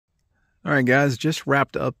All right, guys, just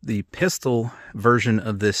wrapped up the pistol version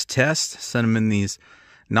of this test. Sent them in these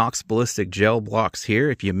Knox Ballistic gel blocks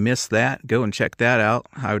here. If you missed that, go and check that out.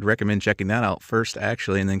 I would recommend checking that out first,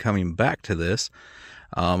 actually, and then coming back to this.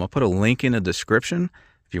 I'll put a link in the description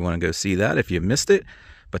if you want to go see that if you missed it.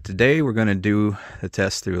 But today we're going to do the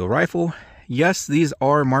test through the rifle. Yes, these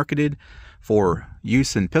are marketed for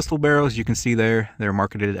use in pistol barrels. You can see there, they're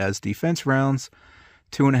marketed as defense rounds.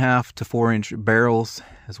 2.5 to 4 inch barrels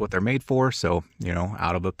is what they're made for, so you know,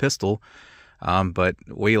 out of a pistol. But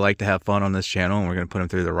we like to have fun on this channel, and we're going to put them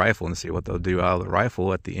through the rifle and see what they'll do out of the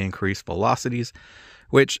rifle at the increased velocities,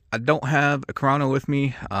 which I don't have a chrono with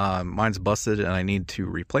me. Mine's busted and I need to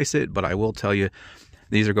replace it, but I will tell you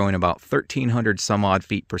these are going about 1,300 some odd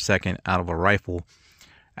feet per second out of a rifle,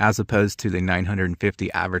 as opposed to the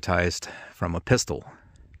 950 advertised from a pistol.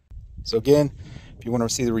 So again, if you want to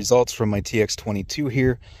see the results from my TX22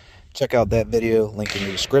 here, check out that video, link in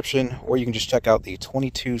the description, or you can just check out the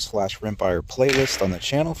 22/Rimfire playlist on the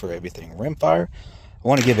channel for everything rimfire. I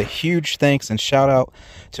want to give a huge thanks and shout out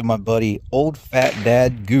to my buddy Old Fat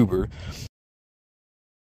Dad Goober.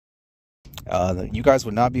 You guys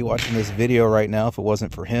would not be watching this video right now if it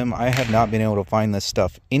wasn't for him. I have not been able to find this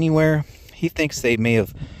stuff anywhere. He thinks they may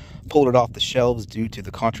have pulled it off the shelves due to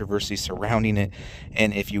the controversy surrounding it.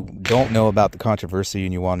 And if you don't know about the controversy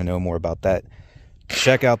and you want to know more about that,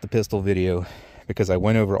 check out the pistol video, because I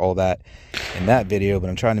went over all that in that video, but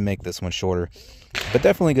I'm trying to make this one shorter. But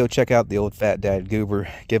definitely go check out the Old Fat Dad Goober.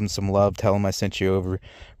 Give him some love. Tell him I sent you over.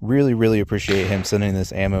 Really appreciate him sending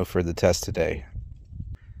this ammo for the test today.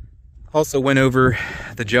 Also went over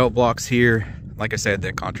the gel blocks here. Like I said,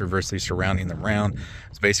 the controversy surrounding the round.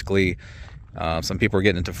 It's basically some people are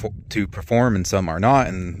getting it to perform and some are not,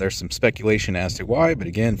 and there's some speculation as to why. But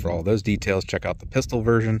again, for all those details, check out the pistol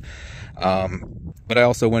version. But I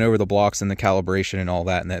also went over the blocks and the calibration and all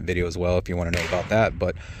that in that video as well, if you want to know about that.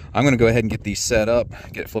 But I'm going to go ahead and get these set up,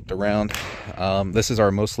 get it flipped around. This is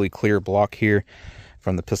our mostly clear block here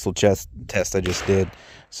from the pistol test I just did.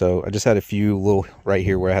 So I just had a few little right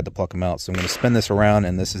here where I had to pluck them out. So I'm going to spin this around,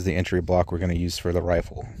 and this is the entry block we're going to use for the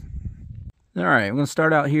rifle. All right, I'm going to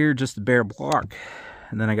start out here just a bare block,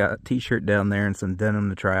 and then I got a t-shirt down there and some denim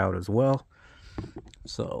to try out as well.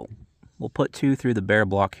 So we'll put 2 through the bare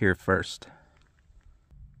block here first.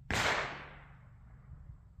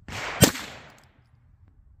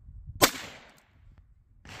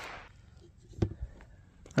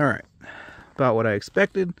 All right, about what I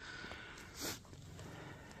expected.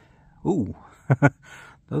 Ooh, that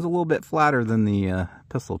was a little bit flatter than the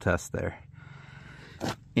pistol test there.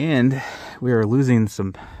 And we are losing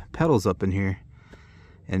some petals up in here.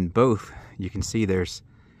 And both, you can see there's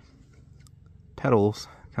petals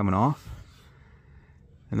coming off.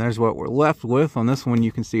 And there's what we're left with. On this one,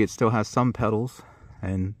 you can see it still has some petals.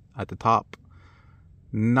 And at the top,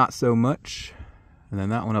 not so much. And then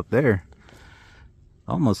that one up there,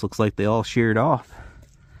 almost looks like they all sheared off.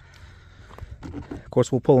 Of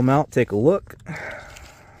course, we'll pull them out, take a look.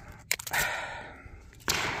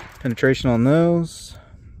 Penetration on those.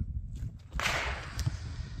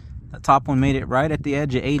 The top one made it right at the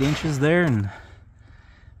edge of 8 inches there, and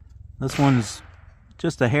this one's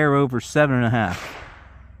just a hair over 7.5.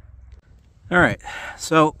 All right,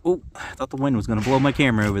 so I thought the wind was going to blow my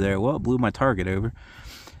camera over there. Well, it blew my target over.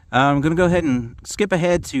 I'm going to go ahead and skip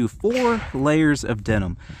ahead to 4 layers of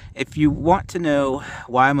denim. If you want to know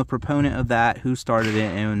why I'm a proponent of that, who started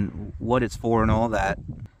it, and what it's for and all that,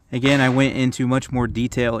 again, I went into much more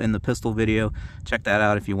detail in the pistol video. Check that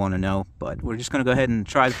out if you want to know. But we're just going to go ahead and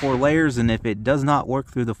try the 4 layers, and if it does not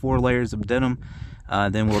work through the 4 layers of denim,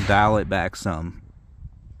 then we'll dial it back some.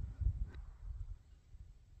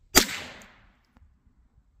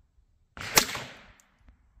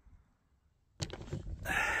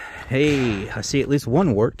 Hey, I see at least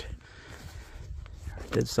one worked.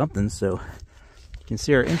 Did something, so you can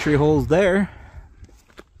see our entry holes there.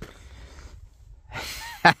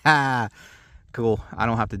 Cool, I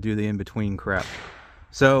don't have to do the in-between crap.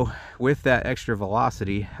 So with that extra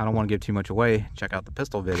velocity, I don't want to give too much away, check out the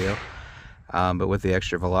pistol video, but with the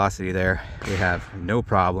extra velocity there, we have no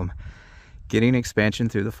problem getting expansion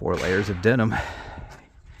through the 4 layers of denim.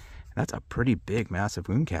 That's a pretty big, massive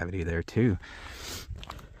wound cavity there too.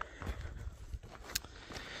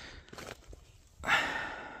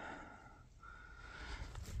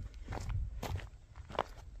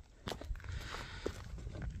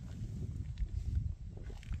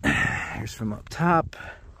 Here's from up top.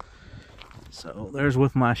 So there's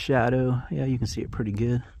with my shadow. Yeah, you can see it pretty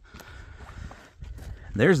good.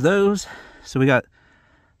 There's those. So we got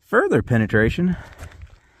further penetration,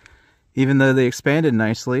 even though they expanded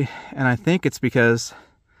nicely. And I think it's because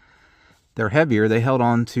they're heavier. They held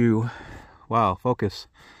on to, wow, focus.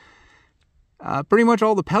 Pretty much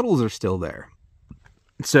all the petals are still there.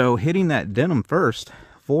 So hitting that denim first,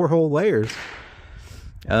 4 whole layers,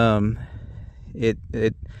 it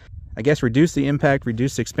I guess reduced the impact,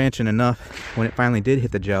 reduced the expansion enough when it finally did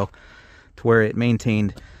hit the gel to where it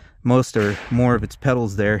maintained most or more of its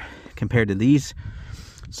petals there compared to these.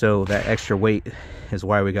 So that extra weight is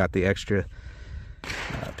why we got the extra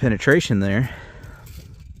penetration there,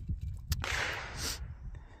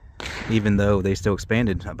 even though they still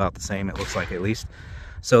expanded about the same, it looks like, at least.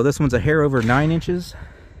 So this one's a hair over 9 inches,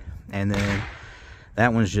 and then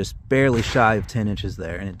that one's just barely shy of 10 inches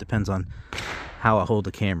there, and it depends on how I hold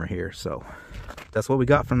the camera here. So that's what we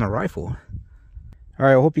got from the rifle. All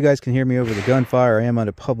right, I hope you guys can hear me over the gunfire. I am at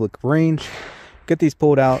a public range. Get these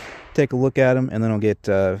pulled out, take a look at them, and then I'll get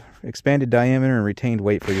expanded diameter and retained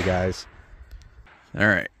weight for you guys. All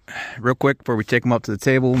right, real quick before we take them up to the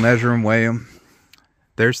table, measure them, weigh them.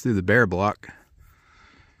 There's through the bear block.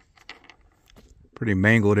 Pretty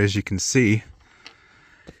mangled, as you can see,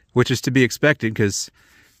 which is to be expected because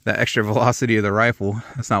that extra velocity of the rifle,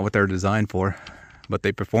 that's not what they're designed for, but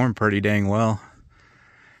they perform pretty dang well.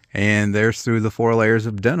 And there's through the 4 layers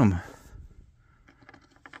of denim.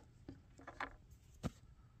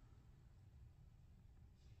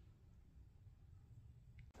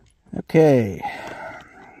 Okay,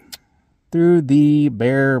 through the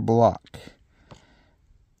bear block,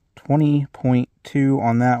 20.2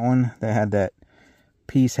 on that one that had that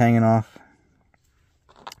piece hanging off.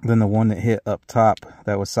 Then the one that hit up top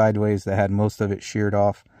that was sideways that had most of it sheared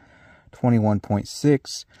off,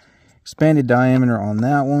 21.6. Expanded diameter on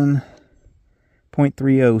that one,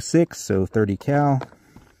 0.306, so 30 cal.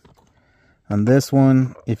 On this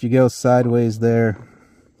one, if you go sideways there,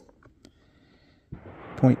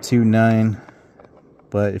 0.29,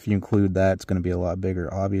 but if you include that, it's going to be a lot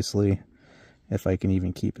bigger, obviously. If I can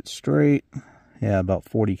even keep it straight. Yeah, about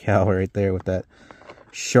 40 cal right there with that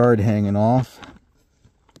shard hanging off.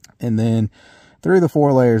 And then through the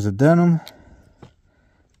 4 layers of denim,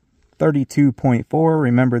 32.4.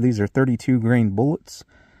 Remember, these are 32 grain bullets,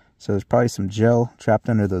 so there's probably some gel trapped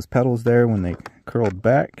under those petals there when they curled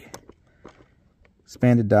back.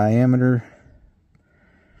 Expanded diameter,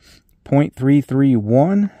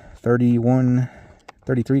 0.331,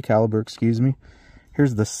 33 caliber, excuse me.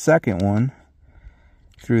 Here's the second one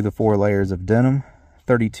through the 4 layers of denim,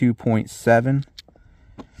 32.7,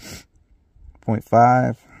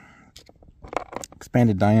 0.5.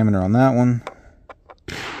 Expanded diameter on that one,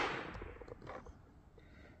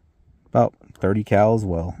 about 30 cal as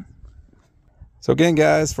well. So again,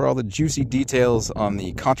 guys, for all the juicy details on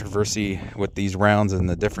the controversy with these rounds and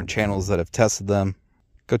the different channels that have tested them,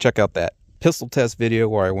 go check out that pistol test video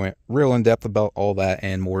where I went real in depth about all that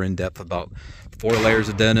and more in depth about 4 layers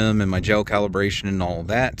of denim and my gel calibration and all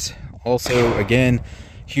that. Also, again,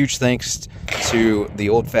 huge thanks to the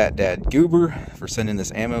old fat dad Goober for sending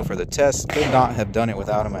this ammo for the test. Could not have done it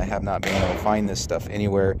without him. I have not been able to find this stuff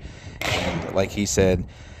anywhere. And like he said,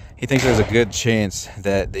 he thinks there's a good chance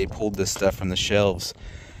that they pulled this stuff from the shelves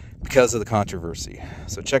because of the controversy.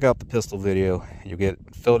 So check out the pistol video. You'll get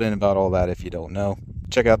filled in about all that if you don't know.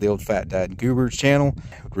 Check out the old fat dad Goober's channel.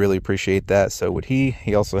 Would really appreciate that. So would he.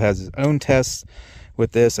 He also has his own tests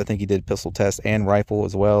with this. I think he did pistol test and rifle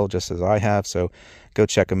as well, just as I have. So go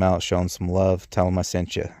check him out, show him some love, tell him I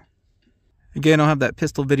sent you. Again, I'll have that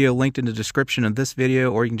pistol video linked in the description of this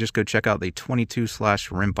video, or you can just go check out the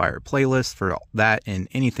 22/Rimfire playlist for that and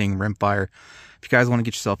anything rimfire. If you guys want to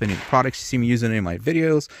get yourself any of the products you see me using in any of my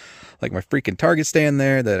videos, like my freaking target stand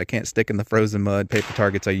there that I can't stick in the frozen mud, paper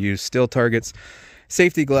targets I use, steel targets,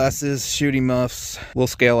 safety glasses, shooting muffs, little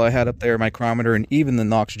scale I had up there, micrometer, and even the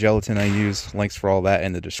Nox gelatin I use. Links for all that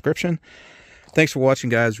in the description. Thanks for watching,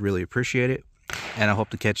 guys. Really appreciate it. And I hope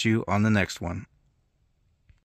to catch you on the next one.